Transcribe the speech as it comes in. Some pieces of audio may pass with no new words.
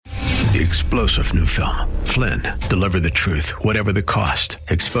the explosive new film, Flynn, Deliver the Truth, Whatever the Cost,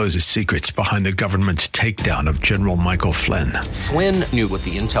 exposes secrets behind the government's takedown of General Michael Flynn. Flynn knew what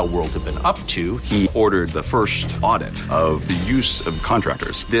the intel world had been up to. He ordered the first audit of the use of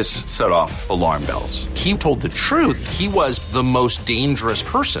contractors. This set off alarm bells. He told the truth. He was the most dangerous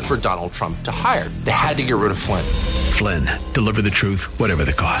person for Donald Trump to hire. They had to get rid of Flynn. Flynn, Deliver the Truth, Whatever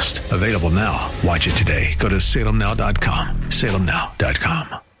the Cost. Available now. Watch it today. Go to salemnow.com.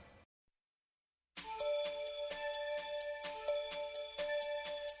 salemnow.com.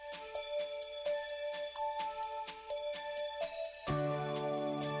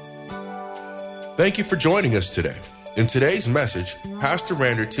 Thank you for joining us today. In today's message, Pastor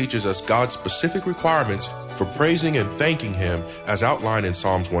Rander teaches us God's specific requirements for praising and thanking Him as outlined in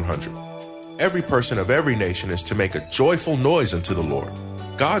Psalms 100. Every person of every nation is to make a joyful noise unto the Lord.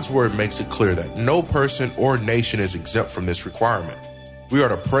 God's word makes it clear that no person or nation is exempt from this requirement. We are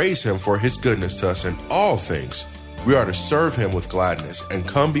to praise Him for His goodness to us in all things. We are to serve Him with gladness and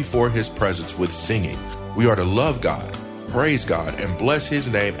come before His presence with singing. We are to love God, praise God, and bless His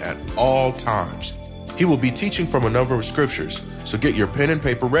name at all times. He will be teaching from a number of scriptures, so get your pen and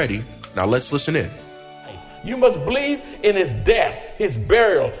paper ready. Now let's listen in. You must believe in His death, His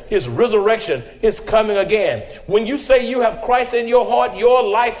burial, His resurrection, His coming again. When you say you have Christ in your heart, your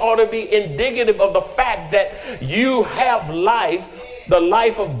life ought to be indicative of the fact that you have life, the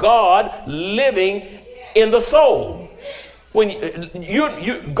life of God living in the soul. When the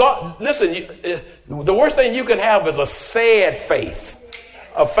worst thing you can have is a sad faith,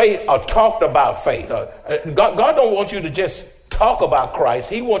 a talked about faith. God don't want you to just talk about Christ.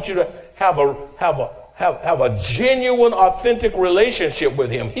 He wants you to have a genuine, authentic relationship with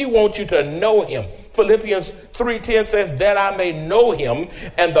Him. He wants you to know Him. Philippians 3:10 says, that I may know Him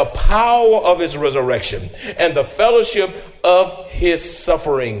and the power of His resurrection and the fellowship of His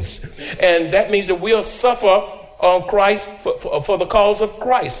sufferings. And that means that we'll suffer on Christ for the cause of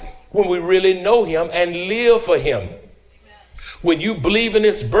Christ when we really know Him and live for Him. When you believe in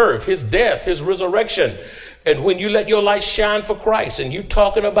His birth, His death, His resurrection, and when you let your light shine for Christ and you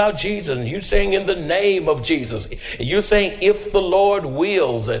talking about Jesus and you saying in the name of Jesus, and you're saying if the Lord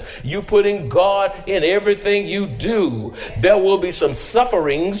wills, and you putting God in everything you do, there will be some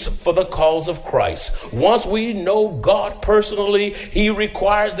sufferings for the cause of Christ. Once we know God personally, He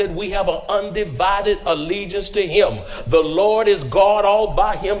requires that we have an undivided allegiance to Him. The Lord is God all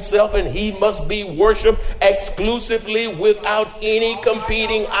by Himself, and He must be worshiped exclusively without any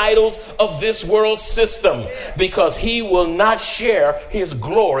competing idols of this world system, because He will not share His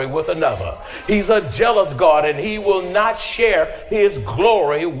glory with another. He's a jealous God, and He will not share His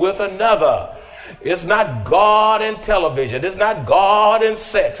glory with another. It's not God in television. It's not God in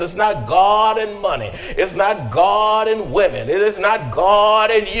sex. It's not God in money. It's not God in women. It is not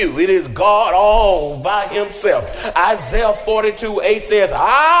God in you. It is God all by Himself. Isaiah 42:8 says,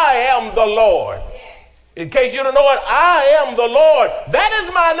 I am the Lord. In case you don't know it, I am the Lord. That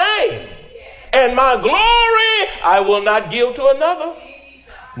is my name. And my glory I will not give to another,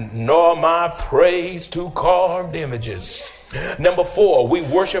 nor my praise to carved images. Number 4, we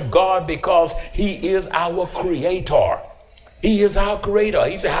worship God because He is our creator. He is our creator.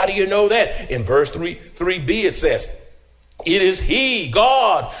 He said, how do you know that? In verse 3b it says, it is He,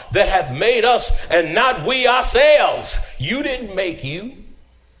 God, that hath made us and not we ourselves. You didn't make you.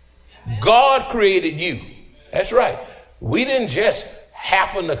 God created you. That's right. We didn't just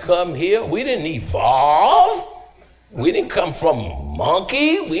happen to come here. We didn't evolve. We didn't come from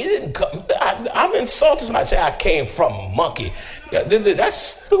monkey. We didn't come. I'm insulted when I say I came from monkey. That's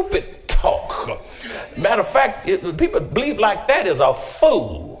stupid talk. Matter of fact, people believe like that is a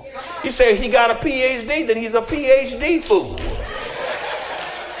fool. You say he got a PhD, then he's a PhD fool.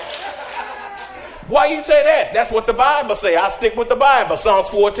 Why you say that? That's what the Bible say. I stick with the Bible. Psalms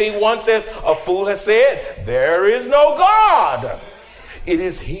 14:1 says, a fool has said, there is no God. It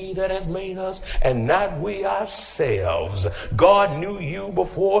is He that has made us and not we ourselves. God knew you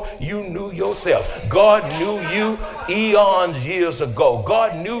before you knew yourself. God knew you eons years ago.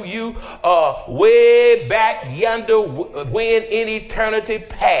 God knew you way back yonder when in eternity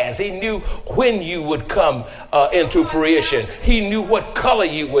past. He knew when you would come into fruition. He knew what color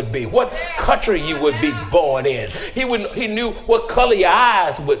you would be, what country you would be born in. He knew what color your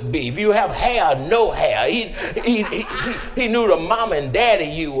eyes would be. If you have hair, no hair. He knew the mom and daddy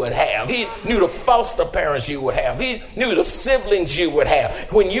you would have. He knew the foster parents you would have. He knew the siblings you would have.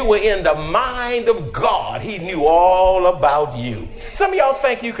 When you were in the mind of God, He knew all about you. Some of y'all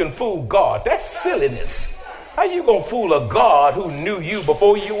think you can fool God. That's silliness. How you gonna fool a God who knew you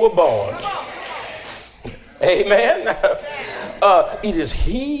before you were born? Amen. It is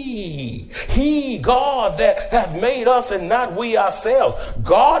He, God, that hath made us and not we ourselves.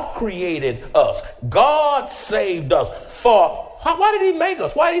 God created us. God saved us. Why did He make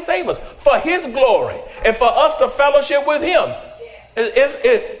us? Why did He save us? For His glory and for us to fellowship with Him.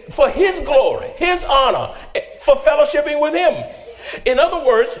 For His glory, His honor, for fellowshipping with Him. In other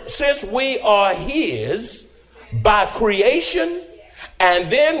words, since we are His by creation,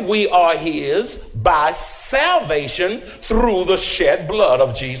 and then we are His by salvation through the shed blood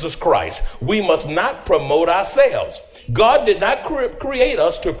of Jesus Christ, we must not promote ourselves. God did not create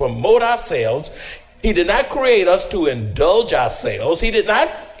us to promote ourselves. He did not create us to indulge ourselves. He did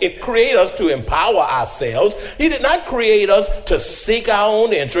not create us to empower ourselves. He did not create us to seek our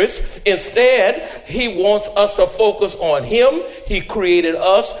own interests. Instead, He wants us to focus on Him. He created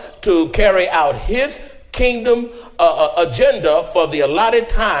us to carry out His kingdom agenda for the allotted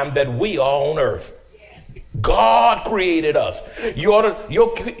time that we are on earth. God created us. Your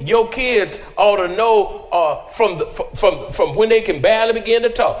kids ought to know from when they can barely begin to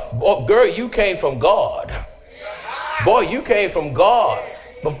talk. Boy, girl, you came from God. Boy, you came from God.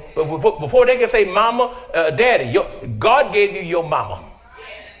 Before they can say mama, daddy, God gave you your mama.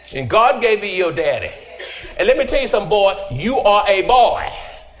 And God gave you your daddy. And let me tell you something, boy, you are a boy.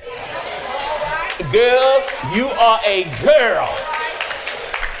 Girl, you are a girl.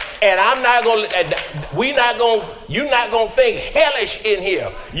 And you're not going to think hellish in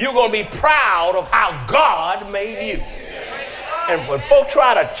here. You're going to be proud of how God made you. And when folks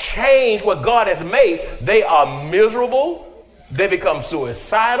try to change what God has made, they are miserable. They become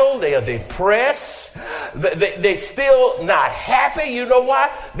suicidal. They are depressed. They're still not happy. You know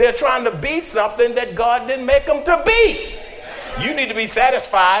why? They're trying to be something that God didn't make them to be. You need to be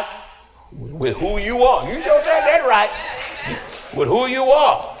satisfied with who you are. You sure said that right. With who you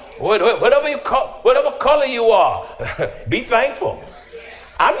are. Whatever color you are, be thankful.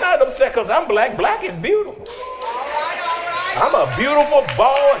 I'm not upset because I'm black. Black is beautiful. I'm a beautiful,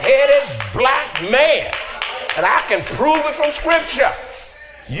 bald-headed black man. And I can prove it from Scripture.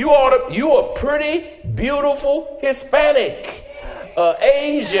 You are pretty, beautiful Hispanic,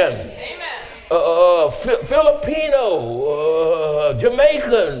 Asian, Filipino,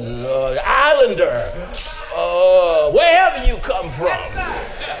 Jamaican, Islander, wherever you come from.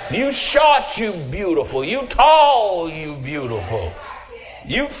 You short, you beautiful. You tall, you beautiful.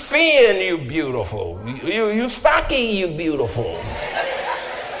 You thin, you beautiful. You stocky, you beautiful.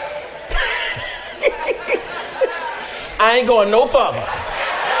 I ain't going no further.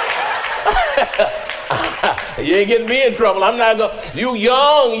 You ain't getting me in trouble. I'm not going. You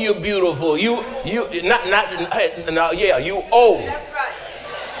young, you beautiful. You old. That's right.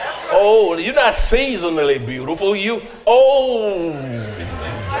 Old. You're not seasonally beautiful. You old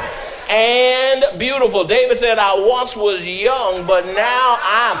and beautiful. David said, I once was young, but now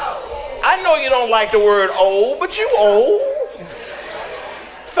I know you don't like the word old, but you old.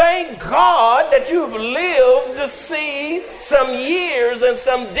 Thank God that you've lived to see some years and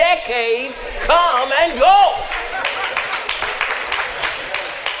some decades come and go.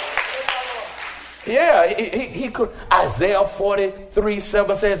 Yeah, he could. Isaiah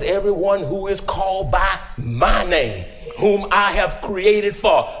 43:7 says, everyone who is called by my name, whom I have created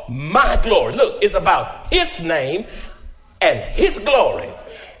for my glory. Look, it's about His name and His glory.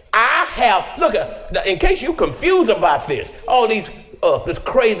 Look, in case you're confused about this, all this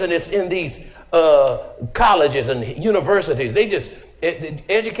craziness in these colleges and universities, they just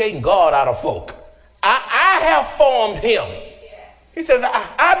educating God out of folk. I have formed him. He says,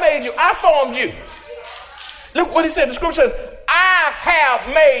 I made you. I formed you. Look what he said. The scripture says, I have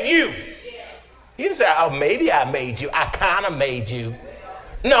made you. He didn't say, oh, maybe I made you. I kind of made you.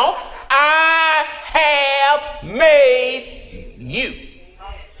 No, I have made you.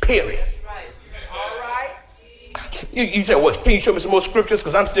 Period. All right. You say, well, can you show me some more scriptures?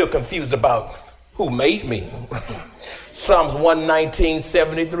 Because I'm still confused about who made me. Psalms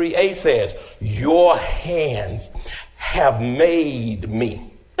 119:73a says, your hands have made me.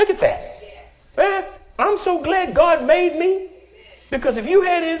 Look at that. Man, I'm so glad God made me. Because if you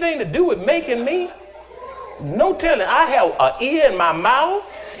had anything to do with making me, no telling. I have an ear in my mouth,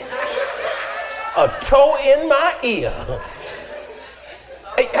 a toe in my ear.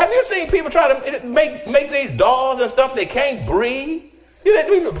 Hey, have you seen people try to make these dolls and stuff? They can't breathe.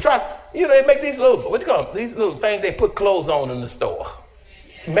 They make these these little things they put clothes on in the store.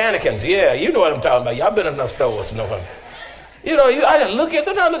 Mannequins, yeah, you know what I'm talking about. Y'all been in enough stores to know them. I just look at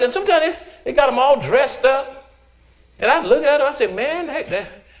sometimes they got them all dressed up. And I look at them, I say, man,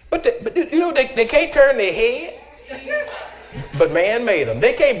 they can't turn their head. But man made them.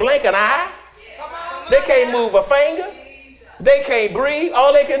 They can't blink an eye. They can't move a finger. They can't breathe.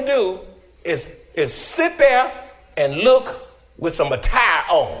 All they can do is sit there and look with some attire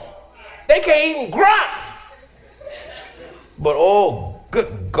on. They can't even grunt. But oh,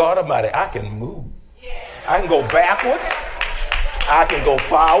 good God Almighty, I can move. I can go backwards. I can go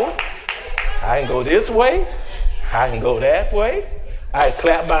forward. I can go this way. I can go that way. I can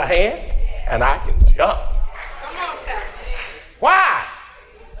clap my hand and I can jump. Why?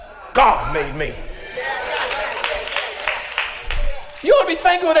 God made me. You ought to be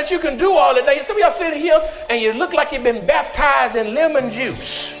thankful that you can do all that. Some of y'all sitting here and you look like you've been baptized in lemon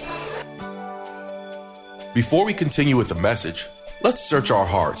juice. Before we continue with the message, let's search our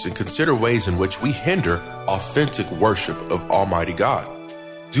hearts and consider ways in which we hinder authentic worship of Almighty God.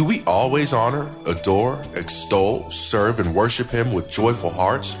 Do we always honor, adore, extol, serve, and worship Him with joyful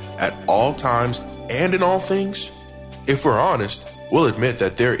hearts at all times and in all things? If we're honest, we'll admit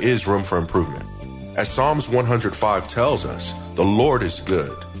that there is room for improvement. As Psalms 105 tells us, the Lord is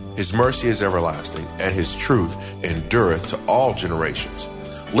good, His mercy is everlasting, and His truth endureth to all generations.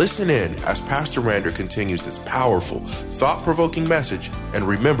 Listen in as Pastor Rander continues this powerful, thought-provoking message, and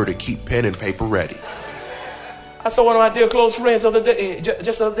remember to keep pen and paper ready. I saw one of my dear close friends just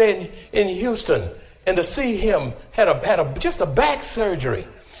the other day in Houston, and to see him had just a back surgery.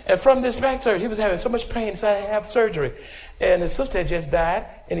 And from this back surgery, he was having so much pain, so I had to have surgery. And his sister had just died,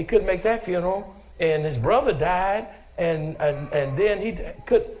 and he couldn't make that funeral. And his brother died, and then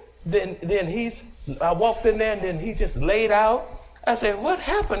I walked in there, and then he just laid out. I said, what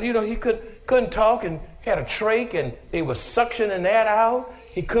happened? You know, he couldn't talk and had a trach, and they was suctioning that out.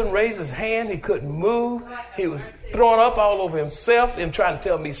 He couldn't raise his hand. He couldn't move. He was throwing up all over himself and trying to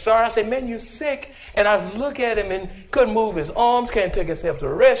tell me sorry. I said, man, you're sick. And I was looking at him and couldn't move his arms, can't take himself to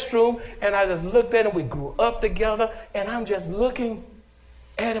the restroom. And I just looked at him. We grew up together, and I'm just looking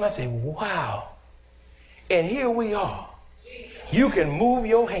at him. I said, wow. And here we are. You can move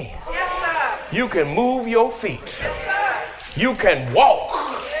your hands. You can move your feet. You can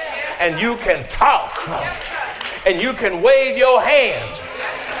walk, and you can talk, and you can wave your hands,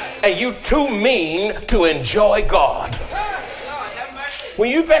 and you too mean to enjoy God.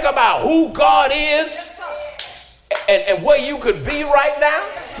 When you think about who God is and where you could be right now,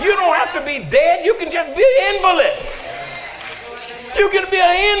 you don't have to be dead. You can just be an invalid. You can be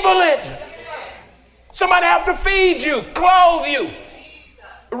an invalid. Somebody have to feed you, clothe you,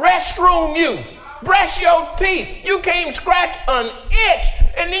 restroom you, brush your teeth. You can't scratch an itch.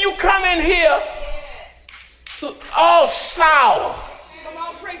 And then you come in here all sour. Come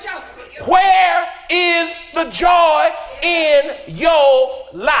on, preacher. Where is the joy in your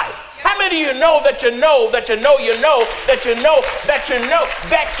life? How many of you know that you know that you know you know that you know that you know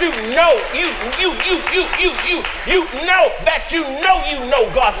that you know you know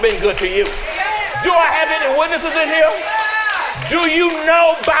God's been good to you? Do I have any witnesses in here? Do you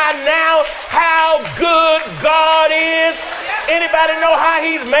know by now how good God is? Anybody know how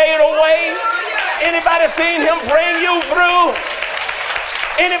He's made a way? Anybody seen Him bring you through?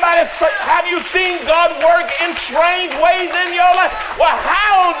 Anybody, have you seen God work in strange ways in your life? Well,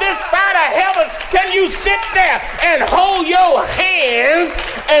 how on this side of heaven can you sit there and hold your hands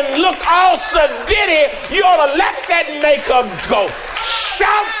and look all sedity? You ought to let that makeup go.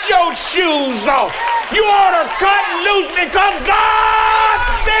 Shout your shoes off. You ought to cut loose because God's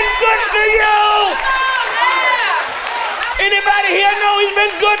been good to you. Anybody here know He's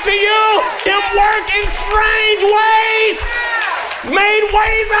been good to you? Him work in strange ways. Made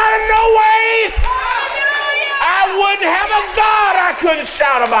ways out of no ways. I wouldn't have a God I couldn't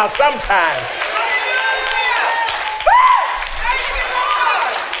shout about sometimes.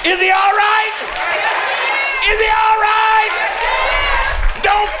 Is He all right? Is He all right?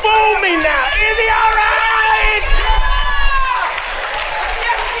 Don't fool me now. Is He all right?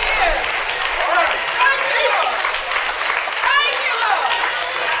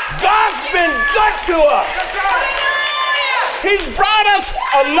 God's been good to us. He's brought us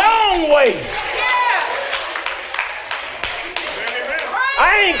a long way.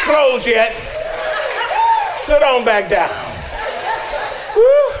 I ain't closed yet. Sit on back down.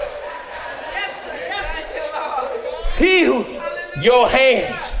 Woo. He who your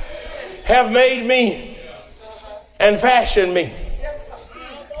hands have made me and fashioned me.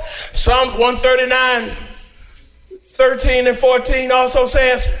 Psalms 139, 13 and 14 also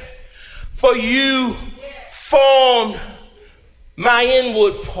says, for you formed my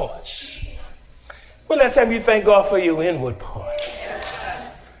inward parts. Well, last time you thank God for your inward parts.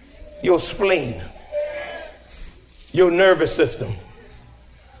 Your spleen. Your nervous system.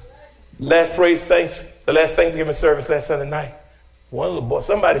 The last Thanksgiving service last Sunday night. One of the boys,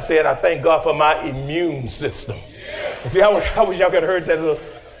 somebody said, I thank God for my immune system. I wish y'all could have heard that little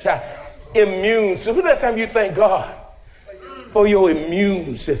child. Immune. So the last time you thank God for your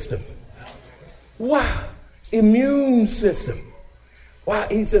immune system? Wow. Immune system. Wow.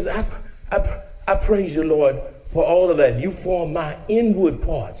 He says, I praise you, Lord, for all of that. You form my inward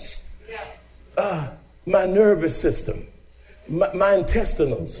parts, my nervous system, my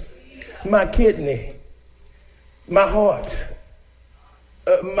intestinals, my kidney, my heart,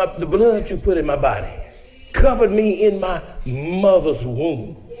 the blood you put in my body, covered me in my mother's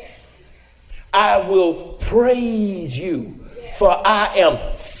womb. I will praise you, for I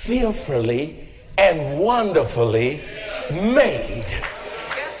am fearfully and wonderfully made.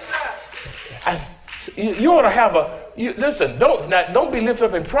 You ought to have listen, don't be lifted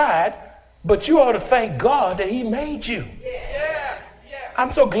up in pride, but you ought to thank God that he made you.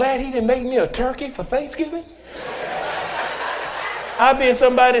 I'm so glad he didn't make me a turkey for Thanksgiving. I'll be in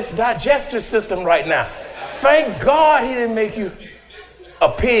somebody's digestive system right now. Thank God he didn't make you a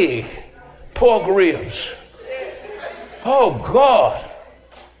pig, pork ribs. Oh God.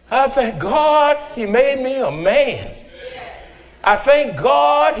 I thank God he made me a man. I thank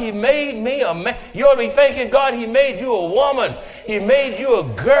God he made me a man. You ought to be thanking God he made you a woman. He made you a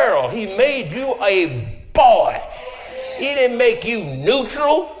girl. He made you a boy. He didn't make you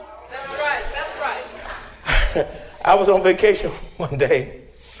neutral. That's right. That's right. I was on vacation one day.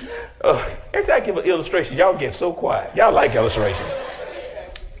 Every time I give an illustration, y'all get so quiet. Y'all like illustrations.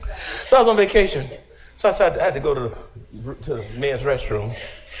 So I was on vacation. So I had to go to the men's restroom.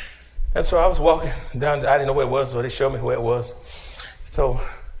 And so I was walking down. I didn't know where it was, so they showed me where it was. So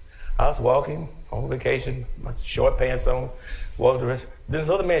I was walking on vacation, my short pants on, walked the rest. Then this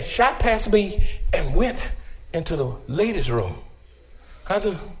other man shot past me and went into the ladies' room. I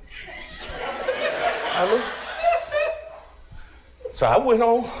looked. So I went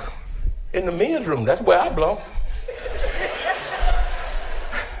on in the men's room. That's where I belong.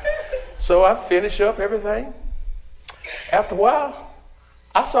 So I finished up everything. After a while,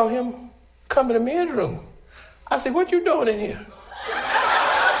 I saw him come in the men's room. I said, "What you doing in here?"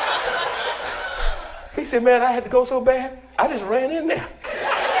 He said, "Man, I had to go so bad, I just ran in there."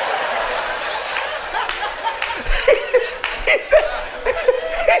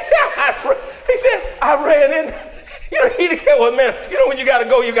 He said, I ran in. You know, he didn't care what man. You know, when you gotta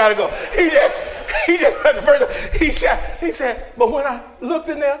go, you gotta go. He just the first. He said, but when I looked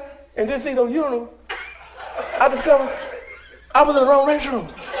in there and didn't see no urinal, I discovered I was in the wrong restroom.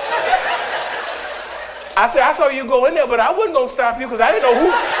 I said, I saw you go in there, but I wasn't gonna stop you because I didn't know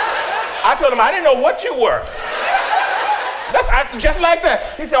who. I told him I didn't know what you were. Just like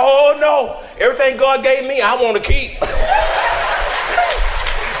that. He said, oh no, everything God gave me, I want to keep.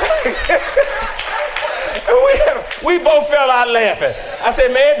 We both fell out laughing. I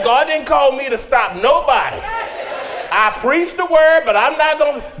said, man, God didn't call me to stop nobody. I preached the word, but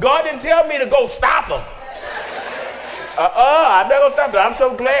God didn't tell me to go stop them. I'm not going to stop them. I'm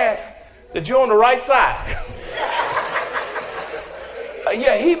so glad that you're on the right side.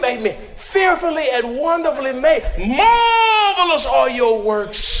 Yeah, he made me fearfully and wonderfully made. Marvelous are your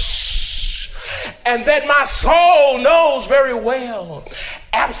works, and that my soul knows very well.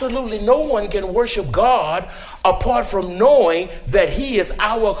 Absolutely no one can worship God apart from knowing that he is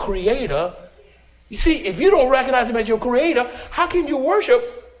our creator. You see, if you don't recognize him as your creator, how can you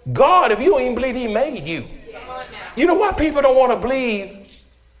worship God if you don't even believe he made you? You know why people don't want to believe?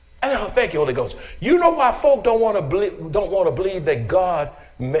 Thank you, Holy Ghost. You know why folk don't want to believe that God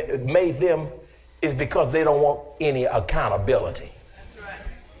made them is because they don't want any accountability. That's right.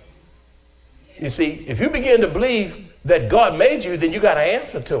 You see, if you begin to believe that God made you, then you got to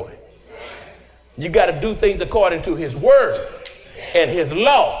answer to it. You got to do things according to his word and his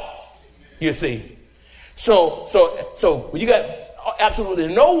law. You see. So you got absolutely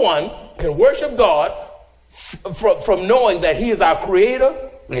no one can worship God from knowing that he is our creator.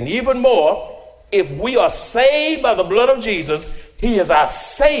 And even more, if we are saved by the blood of Jesus, he is our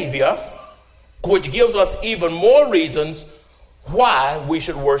savior, which gives us even more reasons why we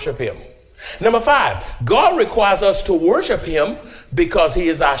should worship him. Number 5, God requires us to worship him because he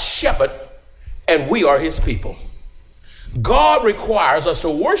is our shepherd and we are his people. God requires us to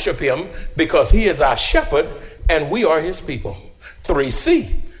worship him because he is our shepherd and we are his people.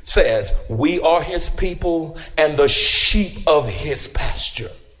 3C says, we are his people and the sheep of his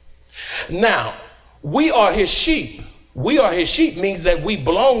pasture. Now, we are his sheep. We are his sheep means that we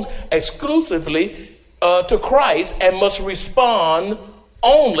belong exclusively to Christ and must respond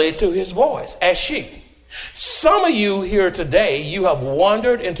only to his voice as sheep. Some of you here today, you have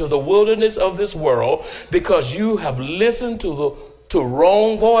wandered into the wilderness of this world because you have listened to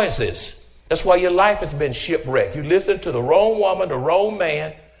wrong voices. That's why your life has been shipwrecked. You listen to the wrong woman, the wrong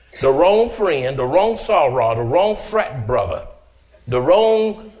man, the wrong friend, the wrong sorrow, the wrong frat brother, the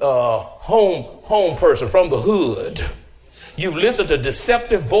wrong home person from the hood. You've listened to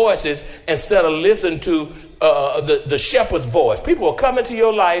deceptive voices instead of listening to the shepherd's voice. People will come into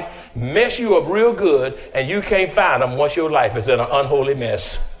your life, mess you up real good, and you can't find them once your life is in an unholy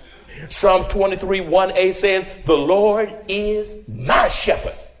mess. Psalms 23:1a says, the Lord is my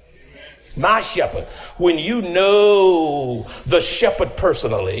shepherd. My shepherd. When you know the shepherd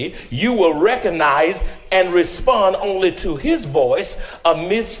personally, you will recognize and respond only to his voice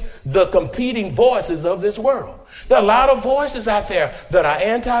amidst the competing voices of this world. There are a lot of voices out there that are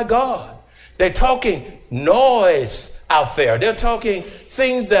anti-God. They're talking noise out there. They're talking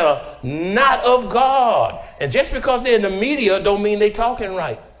things that are not of God. And just because they're in the media don't mean they're talking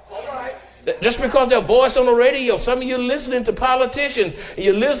right. Just because their voice on the radio, some of you are listening to politicians, and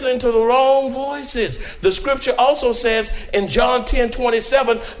you're listening to the wrong voices. The scripture also says in John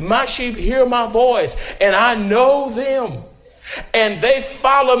 10:27, my sheep hear my voice, and I know them, and they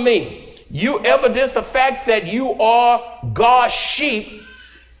follow me. You evidence the fact that you are God's sheep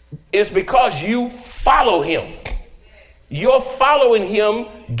is because you follow him. Your following him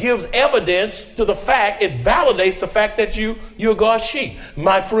gives evidence to the fact, it validates the fact that you're God's sheep.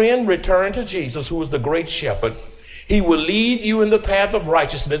 My friend, return to Jesus, who is the great shepherd. He will lead you in the path of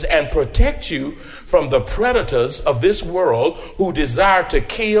righteousness and protect you from the predators of this world who desire to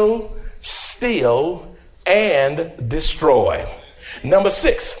kill, steal, and destroy. Number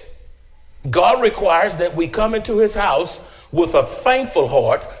 6, God requires that we come into his house with a thankful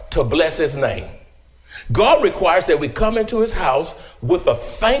heart to bless his name. God requires that we come into his house with a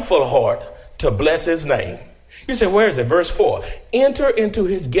thankful heart to bless his name. You say, where is it? Verse 4. Enter into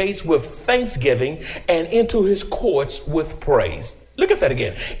his gates with thanksgiving and into his courts with praise. Look at that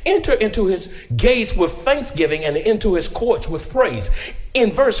again. Enter into his gates with thanksgiving and into his courts with praise.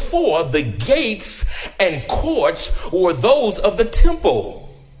 In verse 4, the gates and courts were those of the temple.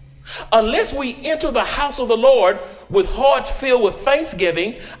 Unless we enter the house of the Lord with hearts filled with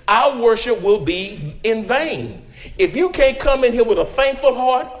thanksgiving, our worship will be in vain. If you can't come in here with a thankful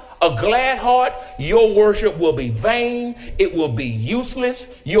heart, a glad heart, your worship will be vain. It will be useless.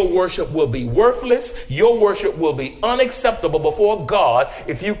 Your worship will be worthless. Your worship will be unacceptable before God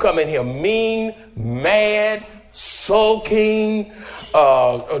if you come in here mean, mad, sulking,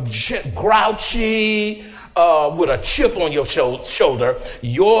 grouchy, with a chip on your shoulder.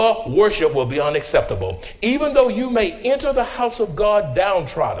 Your worship will be unacceptable. Even though you may enter the house of God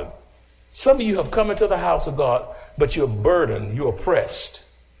downtrodden. Some of you have come into the house of God, but you're burdened, you're oppressed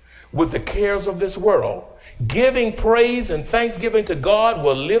with the cares of this world. Giving praise and thanksgiving to God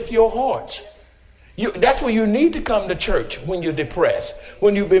will lift your hearts. That's where you need to come to church when you're depressed,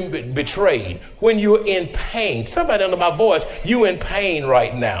 when you've been betrayed, when you're in pain. Somebody under my voice, you're in pain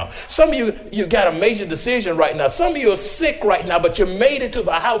right now. Some of you got a major decision right now. Some of you are sick right now, but you made it to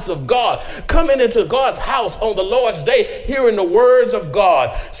the house of God. Coming into God's house on the Lord's day, hearing the words of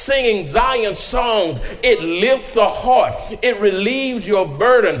God, singing Zion songs, it lifts the heart. It relieves your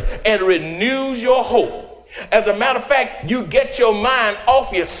burdens and renews your hope. As a matter of fact, you get your mind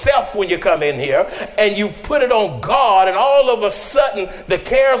off yourself when you come in here and you put it on God, and all of a sudden the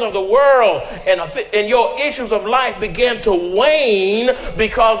cares of the world and your issues of life begin to wane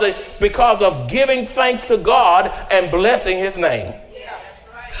because of giving thanks to God and blessing his name.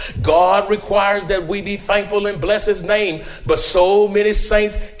 God requires that we be thankful and bless his name, but so many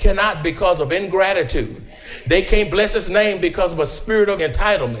saints cannot because of ingratitude. They can't bless his name because of a spirit of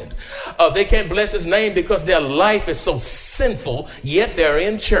entitlement. They can't bless his name because their life is so sinful, yet they're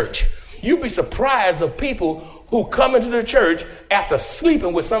in church. You'd be surprised of people who come into the church after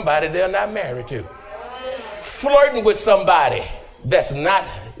sleeping with somebody they're not married to. Flirting with somebody that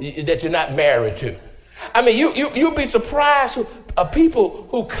you're not married to. I mean, you'll be surprised of people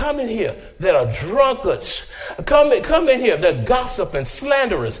who come in here that are drunkards, come in here, they're gossip and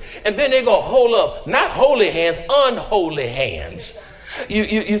slanderers, and then they're going to hold up, not holy hands, unholy hands.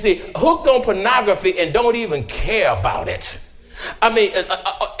 You see, hooked on pornography and don't even care about it. I mean,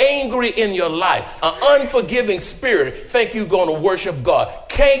 angry in your life, an unforgiving spirit, think you're going to worship God.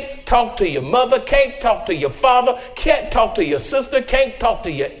 Can't talk to your mother, can't talk to your father, can't talk to your sister, can't talk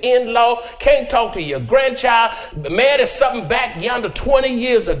to your in-law, can't talk to your grandchild. Man, it's something back yonder 20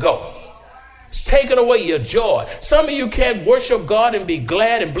 years ago. It's taken away your joy. Some of you can't worship God and be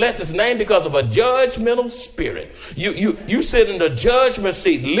glad and bless his name because of a judgmental spirit. You sit in the judgment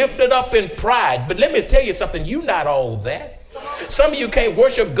seat, lifted up in pride. But let me tell you something, you're not all that. Some of you can't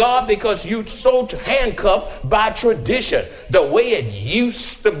worship God because you so handcuffed by tradition, the way it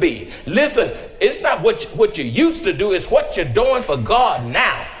used to be. Listen, it's not what you used to do, it's what you're doing for God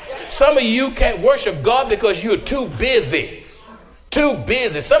now. Some of you can't worship God because you're too busy. Too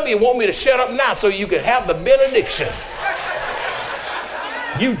busy. Some of you want me to shut up now so you can have the benediction.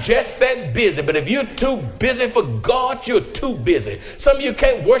 You just that busy. But if you're too busy for God, you're too busy. Some of you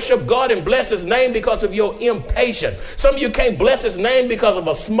can't worship God and bless his name because of your impatience. Some of you can't bless his name because of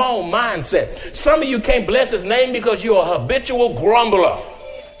a small mindset. Some of you can't bless his name because you're a habitual grumbler.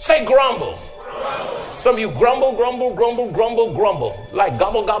 Say grumble. Some of you grumble, like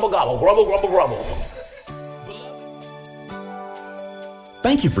gobble, gobble, gobble, grumble, grumble, grumble.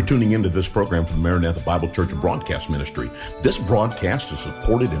 Thank you for tuning into this program from the Maranatha Bible Church Broadcast Ministry. This broadcast is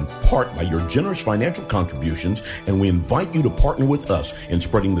supported in part by your generous financial contributions, and we invite you to partner with us in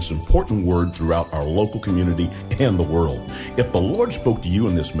spreading this important word throughout our local community and the world. If the Lord spoke to you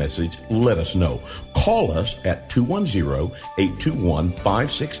in this message, let us know. Call us at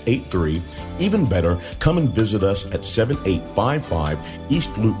 210-821-5683. Even better, come and visit us at 7855 East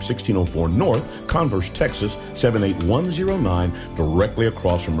Loop 1604 North, Converse, Texas 78109, directly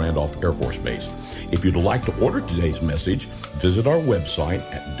across from Randolph Air Force Base. If you'd like to order today's message, visit our website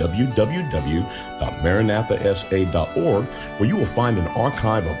at www.maranathasa.org, where you will find an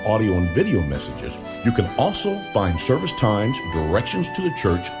archive of audio and video messages. You can also find service times, directions to the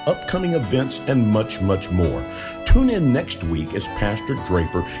church, upcoming events, and much, much more. Tune in next week as Pastor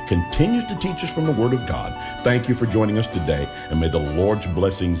Draper continues to teach us from the Word of God. Thank you for joining us today, and may the Lord's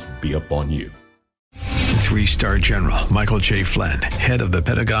blessings be upon you. 3-star General Michael J. Flynn, head of the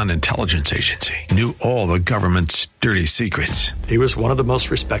Pentagon Intelligence Agency, knew all the government's dirty secrets. He was one of the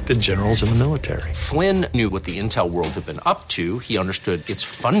most respected generals in the military. Flynn knew what the intel world had been up to. He understood its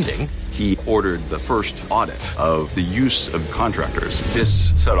funding. He ordered the first audit of the use of contractors.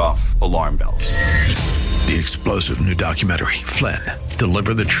 This set off alarm bells. The explosive new documentary, Flynn,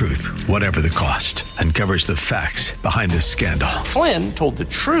 Deliver the Truth, Whatever the Cost, uncovers the facts behind this scandal. Flynn told the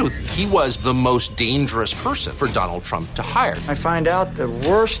truth. He was the most dangerous person for Donald Trump to hire. I find out the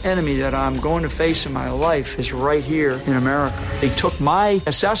worst enemy that I'm going to face in my life is right here in America. They took my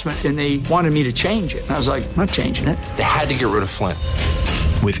assessment and they wanted me to change it. And I was like, I'm not changing it. They had to get rid of Flynn.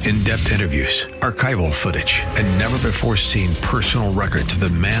 With in-depth interviews, archival footage, and never-before-seen personal records of the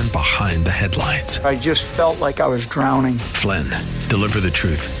man behind the headlines. I just felt like I was drowning. Flynn, Deliver the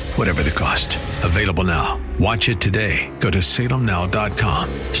Truth, Whatever the Cost. Available now. Watch it today. Go to salemnow.com.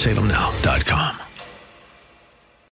 salemnow.com.